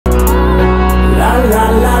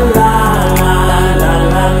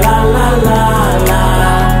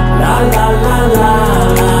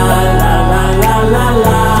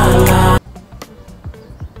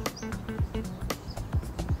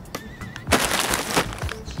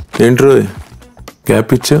ఏంట్రో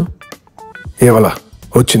cap ఇచ్చావు ఏ वाला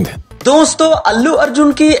వచ్చింది। दोस्तों अल्लू अर्जुन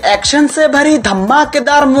की एक्शन से भरी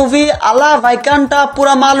धमाकेदार मूवी अला वैकुंठा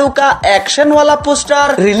पुरमालू का एक्शन वाला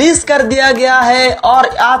पोस्टर रिलीज कर दिया गया है और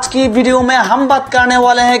आज की वीडियो में हम बात करने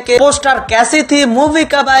वाले हैं कि पोस्टर कैसी थी, मूवी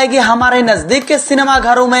कब आएगी हमारे नजदीक के सिनेमा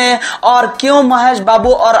घरों में और क्यों महेश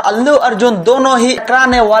बाबू और अल्लू अर्जुन दोनों ही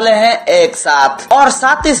टकराने वाले हैं एक साथ, और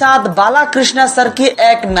साथ ही साथ बालाकृष्ण सर की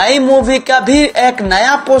एक नई मूवी का भी एक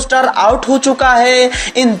नया पोस्टर आउट हो चुका है।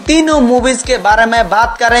 इन तीनों मूवीज के बारे में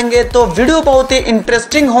बात करेंगे तो वीडियो बहुत ही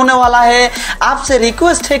इंटरेस्टिंग होने वाला है। आपसे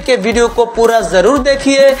रिक्वेस्ट है कि वीडियो को पूरा जरूर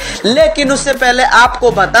देखिए, लेकिन उससे पहले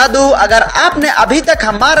आपको बता दूं, अगर आपने अभी तक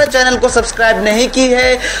हमारे चैनल को सब्सक्राइब नहीं की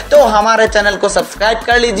है तो हमारे चैनल को सब्सक्राइब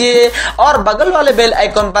कर लीजिए और बगल वाले बेल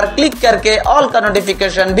आइकॉन पर क्लिक करके ऑल का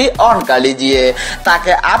नोटिफिकेशन भी ऑन कर लीजिए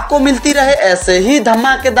ताकि आपको मिलती रहे ऐसे ही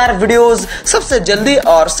धमाकेदार वीडियोस सबसे जल्दी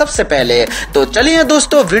और सबसे पहले। तो चलिए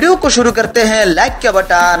दोस्तों वीडियो को शुरू करते हैं लाइक का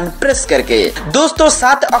बटन प्रेस करके। दोस्तों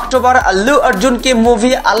 7 अक्टूबर अल्लू अर्जुन की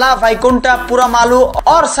मूवी अला वैकुंठा पुरमालू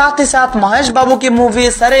और साथ ही साथ महेश बाबू की मूवी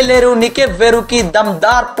सरेलेरू निके वेरू की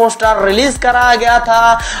दमदार पोस्टर रिलीज कराया गया था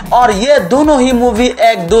और ये दोनों ही मूवी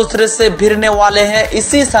एक दूसरे से भिड़ने वाले हैं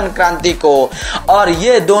इसी संक्रांति को, और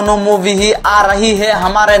ये दोनों मूवी ही आ रही है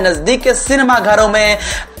हमारे नजदीक के सिनेमा घरों में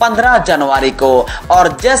 15 जनवरी को। और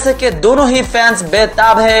जैसे कि दोनों ही फैंस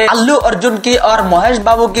बेताब है अल्लू अर्जुन की और महेश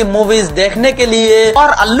बाबू की मूवीज देखने के लिए, और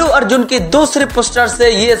अल्लू अर्जुन की दूसरी पोस्टर से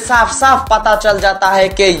ये साफ साफ पता चल जाता है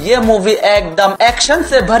कि ये मूवी एकदम एक्शन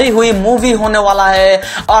से भरी हुई मूवी होने वाला है।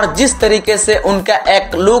 और जिस तरीके से उनका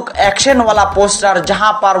एक लुक एक्शन वाला पोस्टर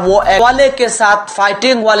जहां पर वो एक वाले के साथ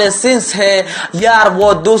फाइटिंग वाले सीन्स है यार,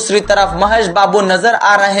 वो दूसरी तरफ महेश बाबू नजर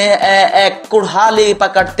आ रहे हैं एक कुल्हाड़ी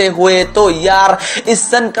पकड़ते हुए, तो यार इस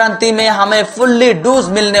संक्रांति में हमें फुल्ली डोज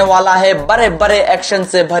मिलने वाला है बड़े बड़े एक्शन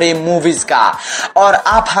से भरी मूवीज का। और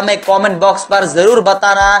आप हमें कमेंट बॉक्स पर जरूर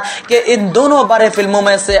बताना कि इन दोनों बड़े फिल्मों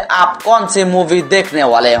में से आप कौन सी मूवी देखने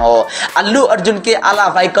वाले हो, अल्लू अर्जुन के अला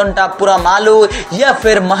वैकुंठा पुरमालू या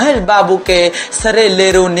फिर महेश बाबू के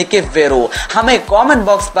सरेलेरू निके वेरू। हमें कमेंट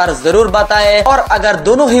बॉक्स पर जरूर बताएं, और अगर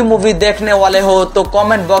दोनों ही मूवी देखने वाले हो तो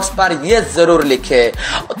कमेंट बॉक्स पर ये जरूर लिखे।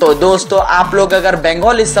 तो दोस्तों आप लोग अगर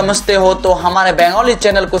बंगाली समझते हो तो हमारे बंगाली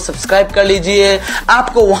चैनल को सब्सक्राइब कर लीजिए,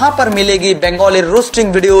 आपको वहां पर मिलेगी बंगाली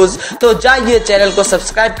रोस्टिंग वीडियोस, तो जाइए चैनल को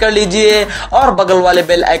सब्सक्राइब कर लीजिए और बगल वाले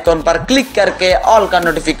बेल आइकॉन पर क्लिक करके ऑल का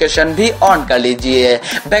नोटिफिकेशन भी ऑन कर लीजिए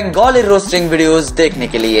बंगाली रोस्टिंग वीडियोस देखने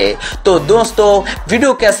के लिए। तो दोस्तों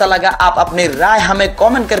वीडियो कैसा लगा आप अपनी राय हमें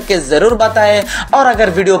कमेंट करके जरूर बताएं, और अगर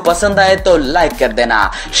वीडियो पसंद आए तो लाइक कर देना,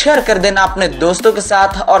 शेयर कर देना अपने दोस्तों के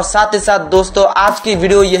साथ। और साथ ही साथ दोस्तों आज की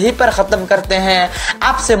वीडियो यहीं पर खत्म करते हैं,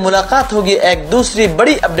 आपसे मुलाकात होगी एक दूसरी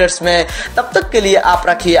बड़ी अपडेट्स में। तब तक के लिए आप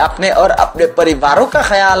रखिए अपने और अपने परिवारों का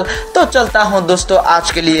ख्याल। तो चलता हूं दोस्तों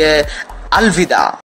आज के लिए अलविदा।